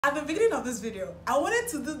At the beginning of this video, I wanted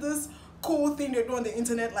to do this cool thing they do on the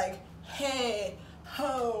internet, like hey,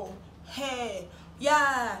 ho, hey,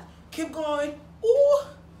 yeah, keep going, ooh.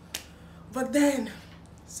 But then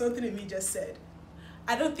something in me just said,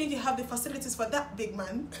 I don't think you have the facilities for that, big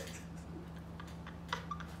man.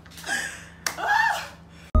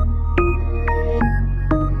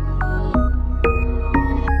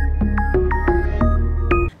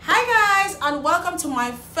 Hi guys, and welcome to my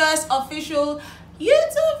first official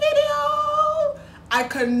YouTube video. I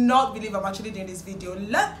cannot believe I'm actually doing this video.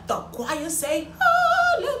 Let the choir say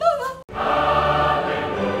hallelujah.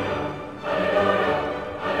 Hallelujah, hallelujah,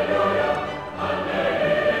 hallelujah,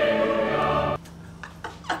 hallelujah.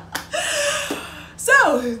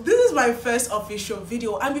 So this is my first official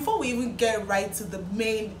video, and before we even get right to the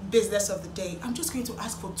main business of the day, I'm just going to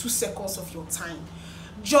ask for 2 seconds of your time.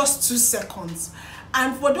 Just 2 seconds.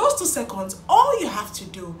 And for those 2 seconds, all you have to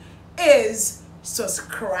do is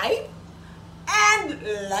subscribe and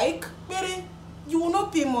like, baby. You will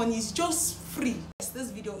not pay money, it's just free. This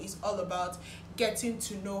video is all about getting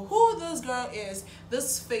to know who this girl is,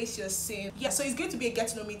 this face you're seeing. Yeah, so it's going to be a get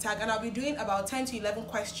to know me tag, and I'll be doing about 10 to 11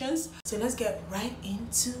 questions. So let's get right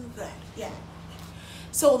into that. Yeah.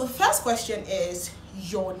 So the first question is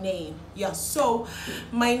your name. Yeah, so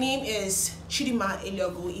my name is Chichi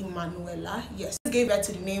Eliogu Emanuela. Yes, I gave birth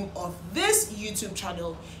to the name of this YouTube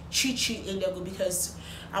channel, Chichi Eliogu, because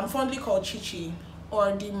I'm fondly called Chichi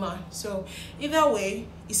or Dima. So either way,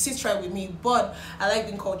 it sits right with me, but I like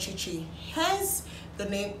being called Chichi. Hence the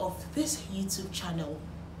name of this YouTube channel.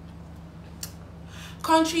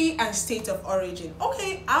 Country and state of origin.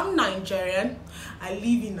 Okay, I'm Nigerian. I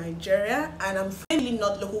live in Nigeria, and I'm friendly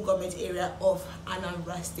not local government area of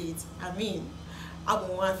Anambra State. I mean, I'm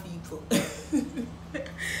one people.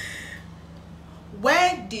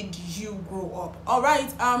 Where did you grow up? All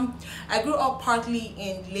right, I grew up partly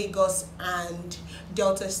in Lagos and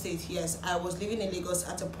Delta State. Yes, I was living in Lagos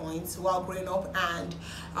at a point while growing up, and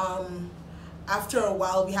after a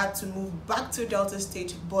while we had to move back to Delta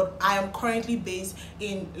State, but I am currently based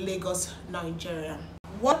in Lagos, Nigeria.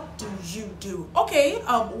 What do you do? Okay,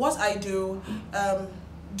 what I do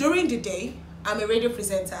during the day, I'm a radio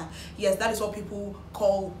presenter. Yes, that is what people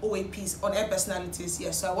call OAPs, on air personalities.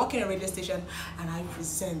 Yes, so I work in a radio station and I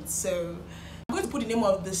present. So I'm going to put the name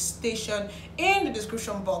of the station in the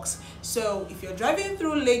description box, so if you're driving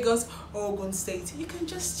through Lagos or Ogun State, you can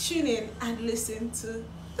just tune in and listen to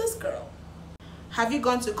this girl. Have you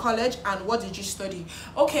gone to college, and what did you study?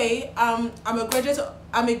 Okay, I'm a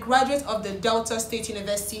graduate of the Delta State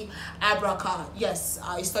University, Abraka. Yes,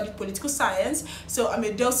 I studied political science, so I'm a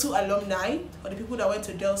DELSU alumni. For the people that went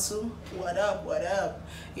to DELSU, what up, what up?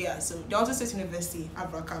 Yeah, so Delta State University,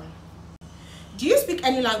 Abraka. Do you speak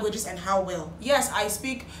any languages, and how well? Yes, I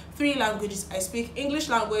speak 3 languages. I speak English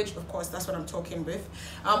language, of course, that's what I'm talking with.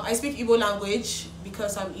 I speak Igbo language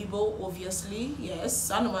because I'm Igbo, obviously.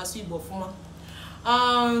 Yes, I know my Igbo former.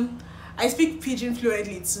 I speak Pidgin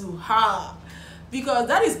fluently too, because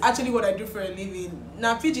that is actually what I do for a living.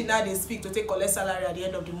 Now Pidgin now they speak to take collect salary at the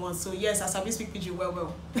end of the month, so yes, I speak Pidgin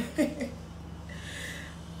well.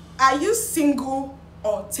 Are you single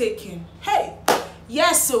or taken? Hey,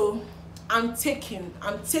 yes, so I'm taken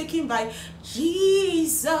by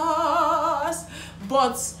Jesus,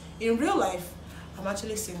 but in real life I'm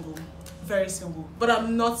actually single, very single, but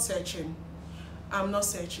I'm not searching,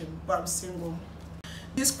 but I'm single.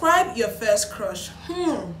 Describe your first crush.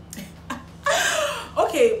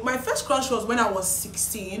 Okay, my first crush was when I was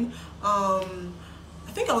 16. I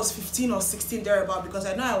think I was 15 or 16 thereabout, because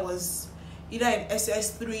I know I was either in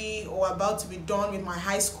SS3 or about to be done with my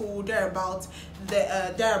high school, thereabout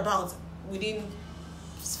within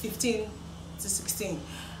 15 to 16.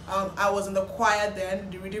 I was in the choir then,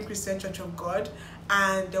 the Redeemed Christian Church of God,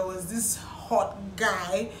 and there was this hot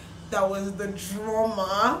guy that was the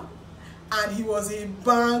drummer, and he was a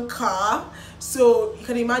banker. So you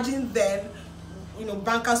can imagine then, you know,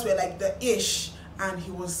 bankers were like the ish, and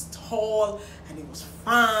he was tall and he was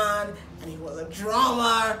fun and he was a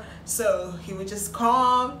drummer. So he would just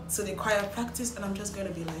come to the choir practice, and I'm just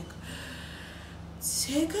gonna be like,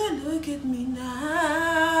 take a look at me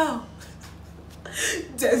now.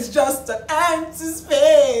 There's just an empty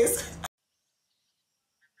space.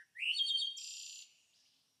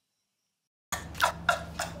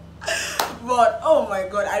 But oh my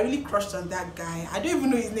god, I really crushed on that guy. I don't even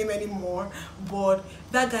know his name anymore, but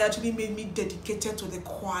that guy actually made me dedicated to the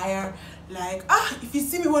choir. Like, if you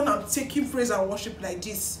see me when I'm taking praise and worship like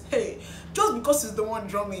this, hey, just because he's the one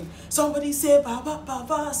drumming, somebody say ba ba ba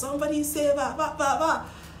ba, somebody say ba ba ba ba,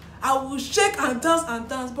 I will shake and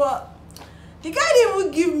dance, but the guy didn't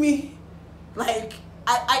even give me like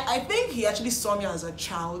I think he actually saw me as a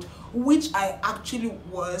child, which I actually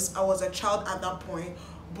was. I was a child at that point,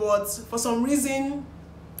 but for some reason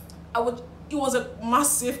it was a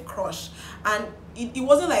massive crush, and it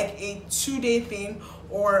wasn't like a 2-day thing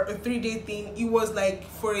or a 3-day thing. It was like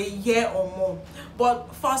for a year or more.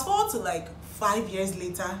 But fast forward to like 5 years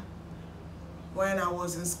later, when I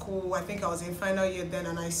was in school, I think I was in final year then,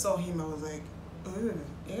 and I saw him, I was like, oh,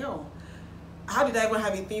 ew. How did I even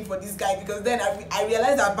have a thing for this guy? Because then I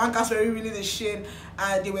realized that bankers were really the shit,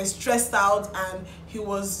 and they were stressed out, and he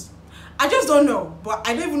was, I just don't know, but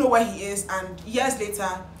I don't even know where he is. And years later,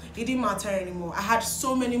 it didn't matter anymore. I had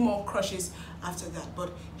so many more crushes after that,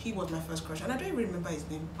 but he was my first crush, and I don't even remember his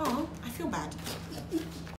name. Oh, I feel bad.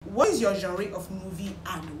 What is your genre of movie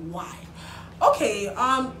and why? Okay,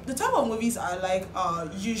 the type of movies I like are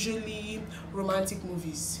usually romantic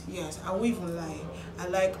movies. Yes, I won't even lie. I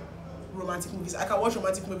like romantic movies. I can watch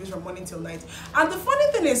romantic movies from morning till night. And the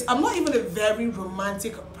funny thing is, I'm not even a very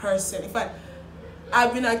romantic person. In fact,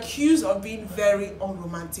 I've been accused of being very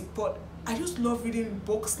unromantic, but I just love reading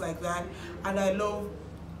books like that, and I love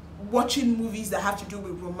watching movies that have to do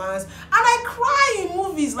with romance. And I cry in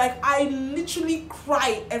movies. Like, I literally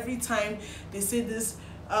cry every time they say this.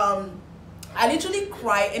 I literally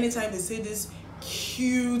cry anytime they say this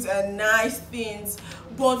cute and nice things.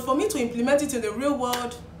 But for me to implement it in the real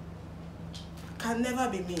world can never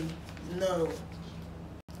be me. No.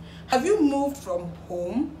 Have you moved from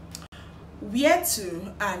home? Where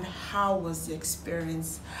to, and how was the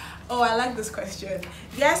experience? Oh, I like this question.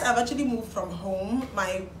 Yes, I've actually moved from home.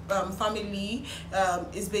 My family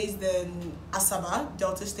is based in Asaba,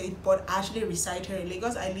 Delta State, but I actually reside here in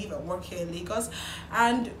Lagos. I live and work here in Lagos.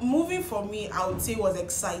 And moving for me, I would say, was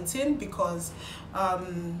exciting because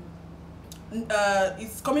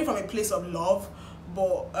it's coming from a place of love.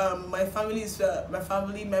 But my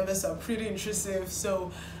family members are pretty intrusive, so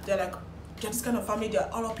they're like, you're this kind of family, they're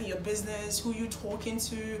all up in your business, who you talking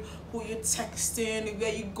to, who you texting,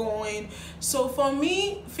 where you going. So for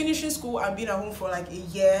me, finishing school and being at home for like a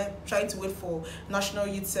year, trying to wait for National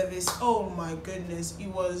Youth Service, oh my goodness, it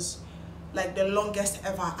was like the longest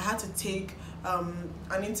ever. I had to take an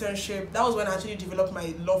internship. That was when I actually developed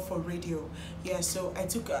my love for radio. Yeah, so I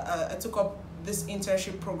took up this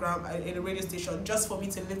internship program in a radio station just for me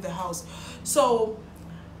to leave the house. So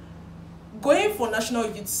going for National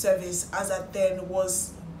Youth Service as at then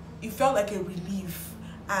it felt like a relief.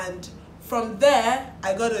 And from there,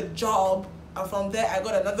 I got a job, and from there, I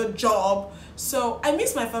got another job. So I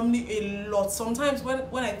miss my family a lot. Sometimes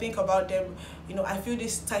when I think about them, you know, I feel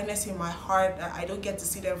this tightness in my heart. I don't get to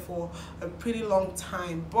see them for a pretty long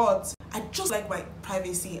time. But I just like my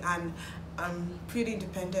privacy, and I'm pretty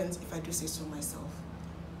independent, if I do say so myself.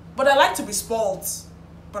 But I like to be spoiled,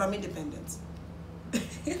 but I'm independent.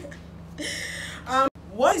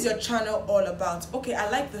 What is your channel all about? Okay, I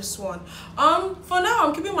like this one. For now,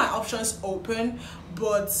 I'm keeping my options open,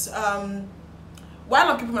 but while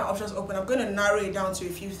I'm keeping my options open, I'm going to narrow it down to a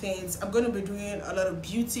few things. I'm going to be doing a lot of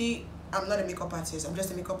beauty. I'm not a makeup artist, I'm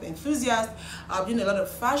just a makeup enthusiast. I'm doing a lot of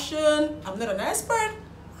fashion. I'm not an expert,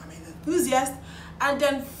 I'm an enthusiast. And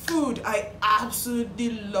then food, I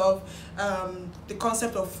absolutely love the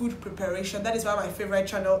concept of food preparation. That is why my favorite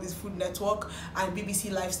channel is Food Network and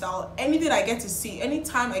BBC Lifestyle. Anything I get to see,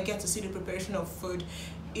 anytime I get to see the preparation of food,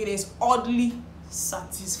 it is oddly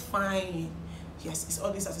satisfying. Yes, it's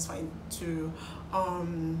oddly satisfying to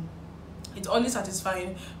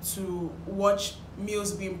watch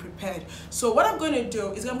meals being prepared. So what I'm going to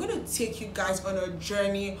do is I'm going to take you guys on a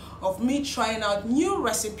journey of me trying out new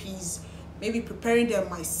recipes, maybe preparing them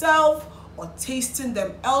myself or tasting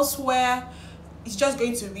them elsewhere. It's just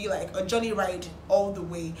going to be like a jolly ride all the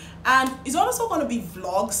way. And it's also going to be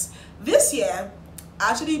vlogs. This year,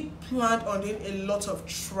 I actually planned on doing a lot of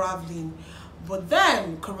traveling, but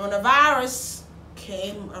then coronavirus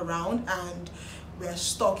came around and we're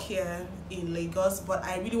stuck here in Lagos. But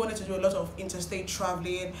I really wanted to do a lot of interstate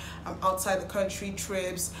traveling, outside the country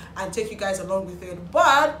trips, and take you guys along with it.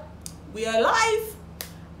 But we are live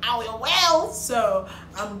and we're well, so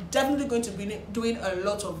I'm definitely going to be doing a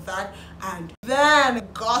lot of that. And then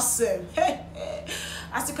gossip.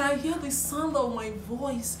 As you can hear the sound of my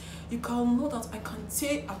voice, you can know that I can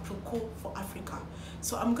take a propos for Africa.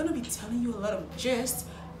 So I'm gonna be telling you a lot of gist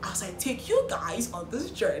as I take you guys on this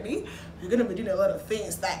journey. We're gonna be doing a lot of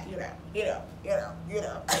things that you know.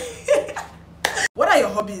 What are your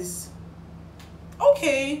hobbies?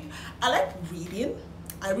 Okay, I like reading.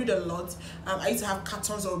 I read a lot. I used to have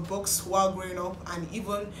cartons of books while growing up, and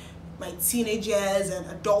even my teenage years and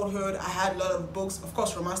adulthood, I had a lot of books. Of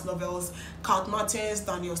course, romance novels, Count Martins,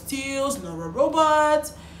 Daniel Steele's, Nora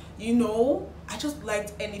Roberts. You know, I just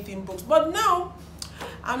liked anything books. But now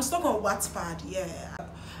I'm stuck on Wattpad. Yeah,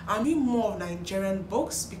 I'm doing more of Nigerian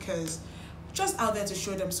books because just out there to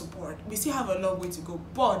show them support. We still have a long way to go,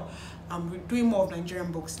 but I'm doing more of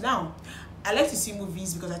Nigerian books now. I like to see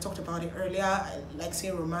movies because I talked about it earlier. I like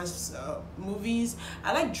seeing romance movies.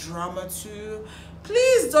 I like drama too.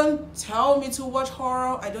 Please don't tell me to watch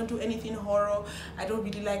horror. I don't do anything horror. I don't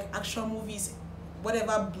really like action movies.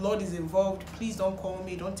 Whatever blood is involved, please don't call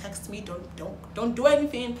me, don't text me, don't do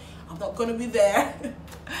anything. I'm not gonna be there.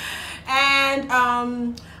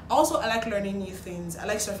 And also, I like learning new things. I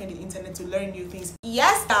like surfing the internet to learn new things.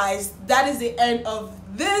 Yes, guys, that is the end of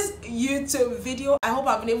this YouTube video. I hope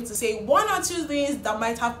I've been able to say 1 or 2 things that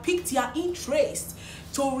might have piqued your interest.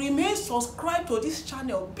 To remain subscribed to this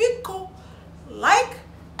channel, like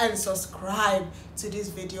and subscribe to this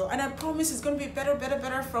video. And I promise it's going to be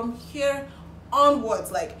better from here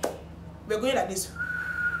onwards. Like, we're going like this.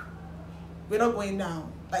 We're not going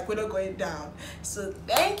down. Like, we're not going down. So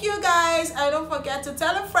thank you guys, and don't forget to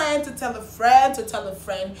tell a friend to tell a friend to tell a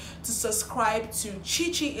friend to subscribe to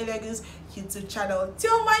Chichi Eliogu's YouTube channel.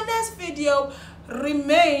 Till my next video,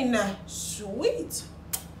 remain sweet.